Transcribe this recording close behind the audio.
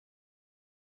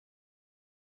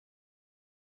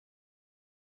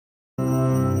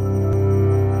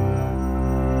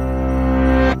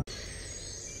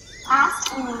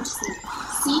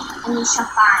and you shall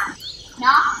find.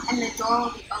 Knock, and the door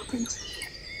will be open to you.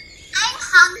 I'm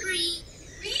hungry.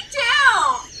 Me too.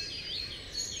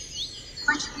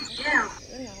 What should we do?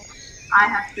 I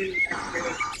have food every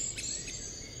day.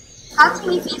 How can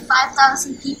we feed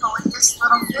 5,000 people with this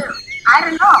little food? I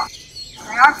don't know.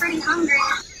 They are pretty hungry.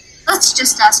 Let's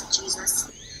just ask Jesus.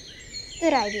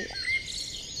 Good idea.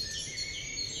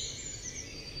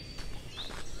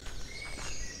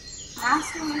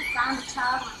 Master, we found a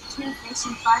child with 2 fish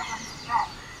and 5 loaves of bread.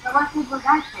 But what good will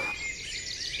that do?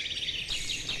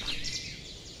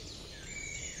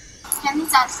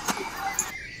 Kenny's asked you.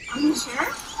 Are you sure?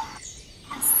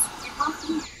 Yes, you're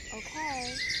welcome.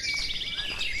 Okay.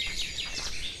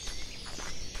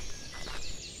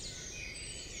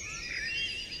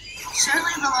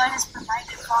 Surely the Lord has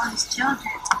provided for all his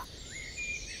children.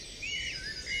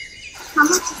 How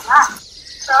much is that?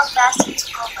 12 baskets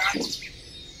full bread.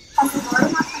 Has the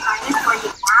Lord not provided for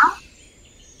you now?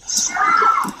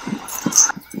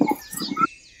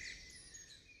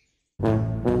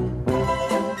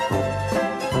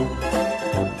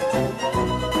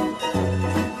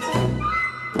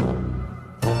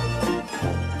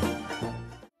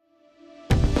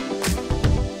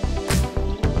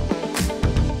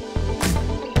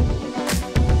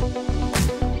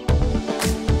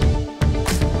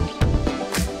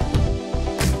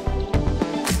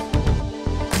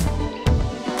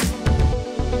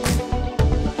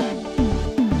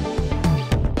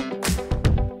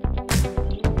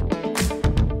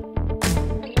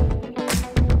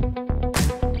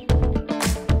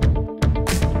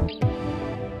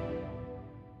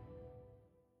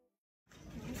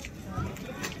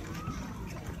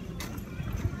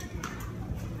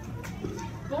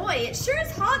 Boy, it sure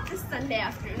is hot this Sunday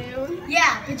afternoon.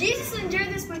 Yeah, but Jesus endured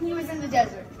this when he was in the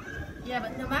desert. Yeah,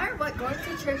 but no matter what, going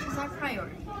to church is our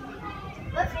priority.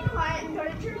 Let's be quiet and go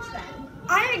to church then.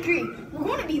 I agree. We're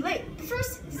going to be late. But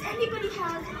first, does anybody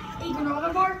have a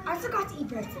granola bar? I forgot to eat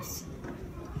breakfast.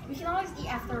 We can always eat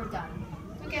after we're done.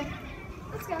 Okay,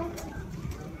 let's go.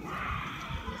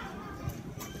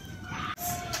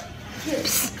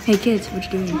 Kids. Hey kids, what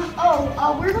you doing?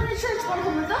 We're going to church. Want to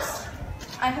come with us?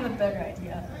 I have a better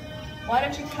idea. Why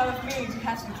don't you come with me to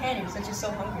have some candy since you're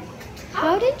so hungry?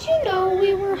 How did you know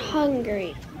we were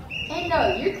hungry? Hey,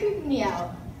 no, you're creeping me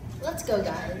out. Let's go,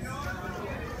 guys.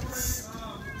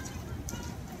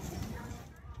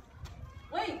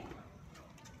 Wait!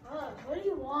 What do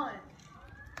you want?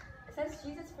 Since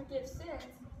Jesus forgives sins,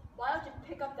 why don't you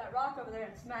pick up that rock over there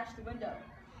and smash the window?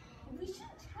 We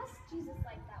shouldn't trust Jesus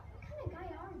like that. What kind of guy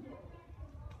are you?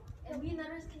 And we and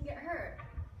others can get hurt.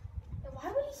 And why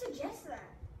would you suggest that?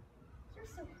 You're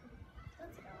so creepy.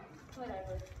 Let's go.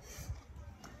 Whatever.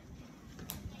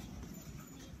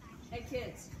 Hey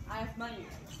kids, I have money.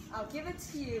 I'll give it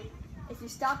to you if you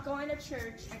stop going to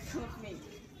church and come with me.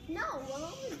 No, we'll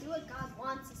only do what God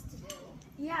wants us to do.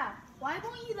 Yeah, why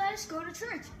won't you let us go to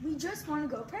church? We just want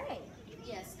to go pray.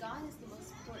 Yes, God is the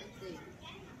most important thing.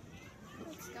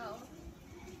 Let's go.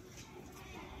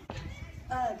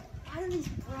 Why do these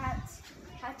brats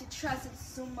have to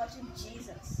trust so much in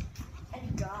Jesus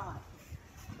and God?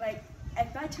 Like,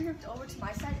 if I turn it over to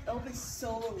my side, it'll be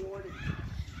so rewarding.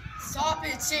 Stop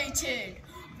it, Satan!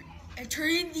 And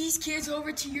turning these kids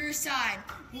over to your side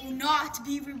will not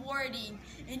be rewarding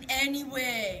in any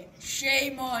way.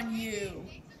 Shame on you.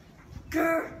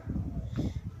 Grr!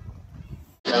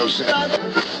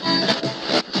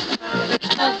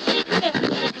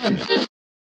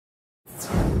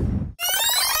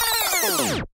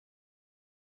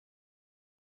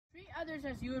 Treat others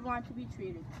as you would want to be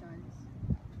treated, sons.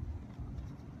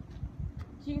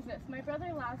 Jesus, my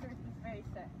brother Lazarus is very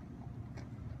sick.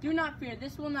 Do not fear,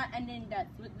 this will not end in death.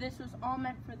 This was all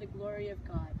meant for the glory of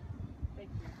God.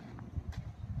 Thank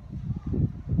you.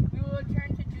 We will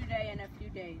return to Judea in a few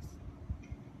days.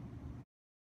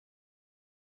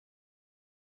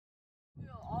 We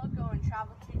will all go and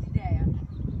travel to Judea.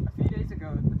 A few days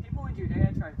ago, the people in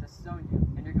Judea tried to stone you,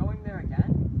 and you're going there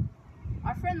again?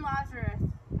 Our friend Lazarus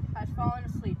has fallen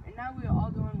asleep, and now we will all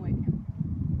go and wake him.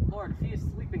 Lord, if he is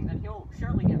sleeping, then he'll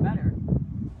surely get better.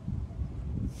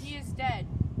 He is dead,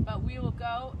 but we will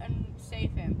go and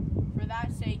save him. For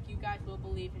that sake, you guys will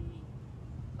believe in me.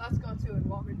 Let's go too and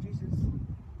walk with Jesus.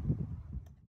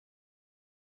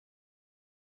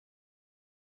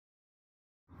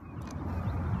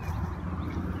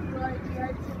 Lord, you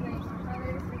are too late. My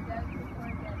brother is dead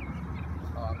before death.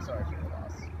 Oh, I'm sorry for your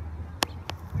loss.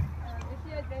 If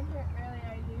you had been here earlier,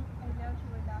 I know he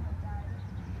would not have died.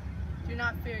 Do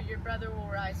not fear, your brother will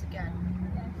rise again.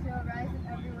 Yes, he will rise and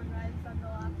everyone rises on the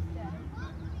last day.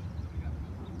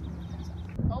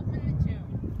 Open the tomb.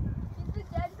 He's been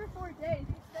dead for more days.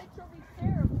 This will be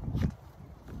terrible.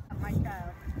 My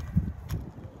child.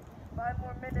 5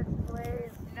 more minutes,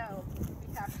 please. No,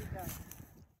 we have to go.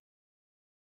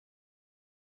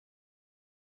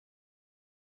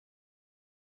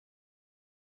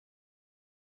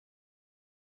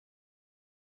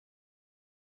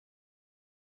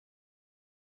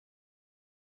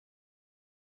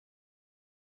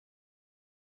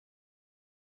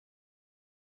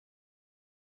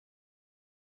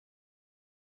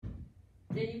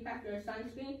 Did you pack your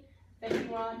sunscreen,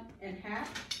 fishing rod, and hat?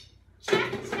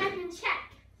 Check, check, and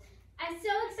check. I'm so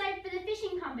excited for the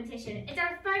fishing competition. It's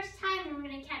our first time and we're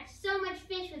going to catch so much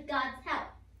fish with God's help.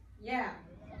 Yeah.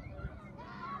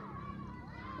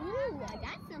 Ooh, I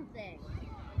got something.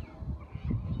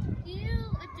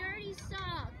 Ew, a dirty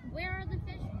sock. Where are the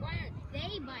fish? Why aren't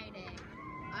they biting?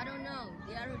 I don't know.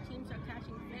 The other teams are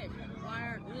catching fish. Why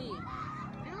aren't we?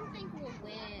 I don't think we'll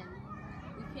win.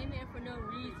 We came here for no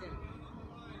reason.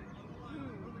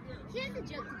 Here's a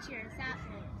joke to cheer us up.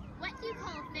 What do you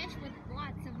call a fish with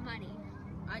lots of money?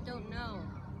 I don't know.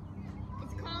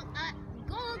 It's called a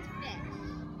goldfish.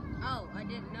 Oh, I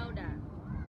didn't know that.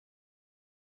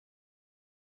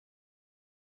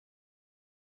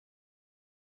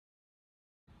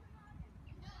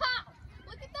 Ha!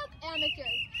 Look at those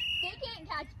amateurs. They can't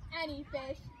catch any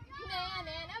fish. Na,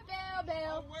 bill.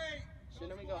 Oh, wait!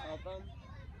 Shouldn't we go help them?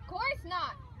 Of course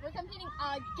not. We're competing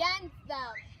against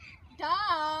them. Duh.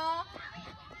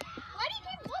 Why do you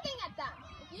keep looking at them?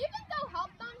 If you even go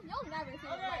help them, you'll never see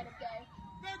the light of day.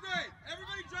 Third grade,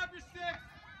 everybody drop your sticks.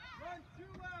 Run 2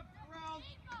 laps around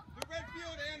the red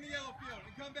field and the yellow field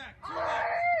and come back. 2 laps.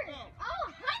 Go.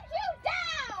 I'll hunt you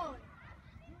down!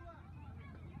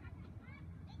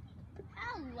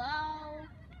 Hello.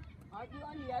 Aren't you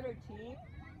on the other team?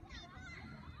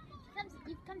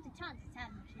 You've come to taunt us,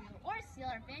 haven't you? Or steal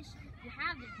our fish. You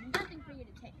have nothing for you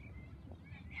to take.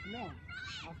 No,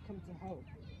 I've come to help.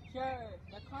 Sure,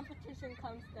 the competition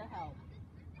comes to help.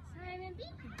 Simon, be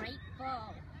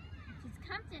grateful. He's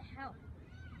come to help.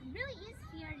 He really is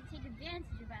here to take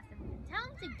advantage of us. Tell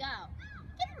him to go.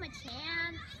 Give him a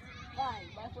chance. Fine,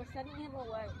 but if we're sending him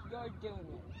away, you're doing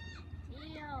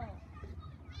it. Deal.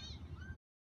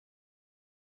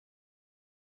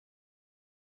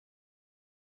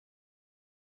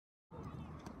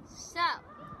 So,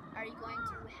 are you going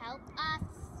to help us?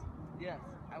 Yes,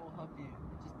 I will help you.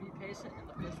 Just be patient and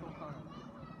the fish will come.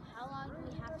 How long do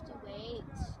we have to wait?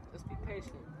 Just be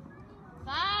patient.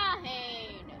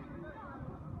 Fine.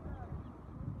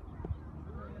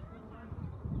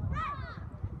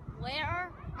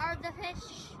 Where are the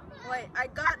fish? Wait, I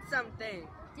got something.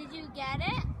 Did you get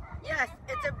it? Yes,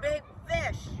 it's a big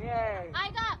fish. Yay. I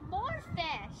got more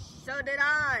fish. So did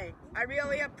I. I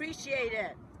really appreciate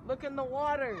it. Look in the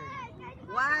water.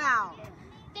 Wow.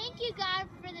 Thank you, God,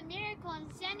 for the miracle and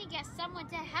sending us someone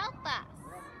to help us.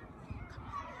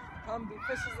 Come be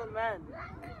fishers of men.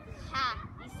 Ha!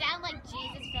 You sound like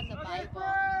Jesus from the Bible.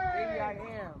 Maybe I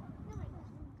am.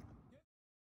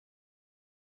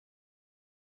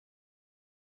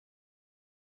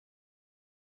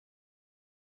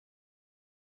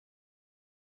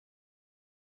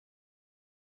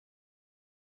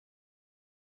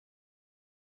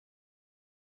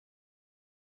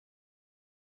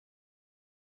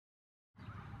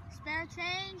 Spare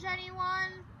change,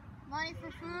 anyone? Money for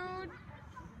food?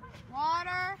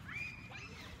 Water?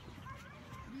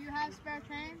 Do you have spare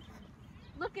change?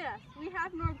 Look at us. We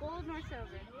have nor gold nor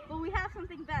silver, but we have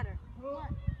something better. What?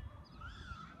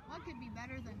 What could be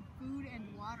better than food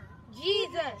and water?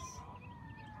 Jesus!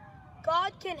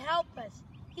 God can help us.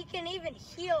 He can even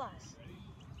heal us.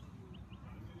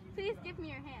 Please give me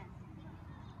your hand.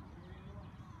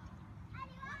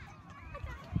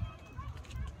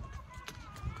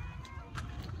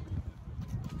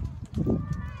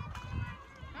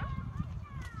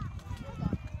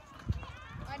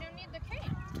 I don't need the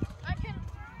cane. I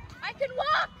can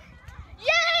walk!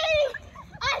 Yay!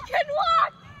 I can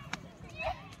walk!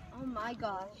 Oh my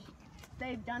gosh.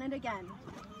 They've done it again.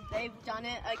 They've done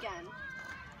it again.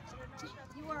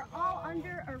 You are all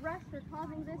under arrest for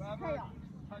causing this chaos.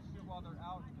 Touch you while they're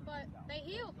out. But they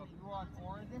healed. So if you were on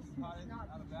orange, This caught must it not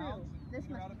out of be bounds, true. This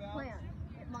you're must out of be bounds. planned.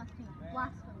 It must be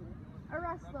blasphemy.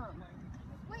 Arrest them.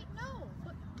 Wait, no.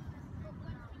 But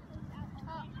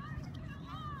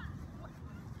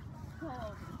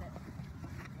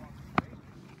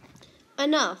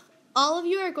Enough. All of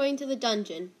you are going to the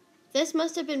dungeon. This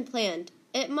must have been planned.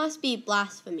 It must be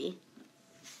blasphemy.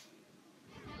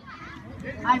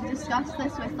 I've discussed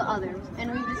this with the others,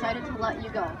 and we've decided to let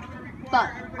you go. But,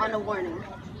 on a warning,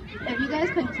 if you guys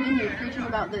continue preaching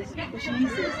about this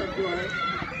Jesus of yours,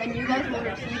 then you guys will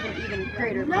receive an even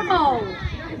greater blessing. No!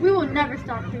 We will never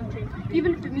stop preaching,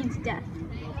 even if it means death.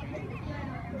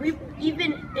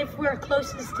 Even if we're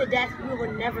closest to death, we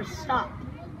will never stop.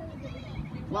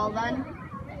 Well then,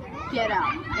 get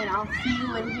out, and I'll see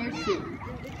you in here soon.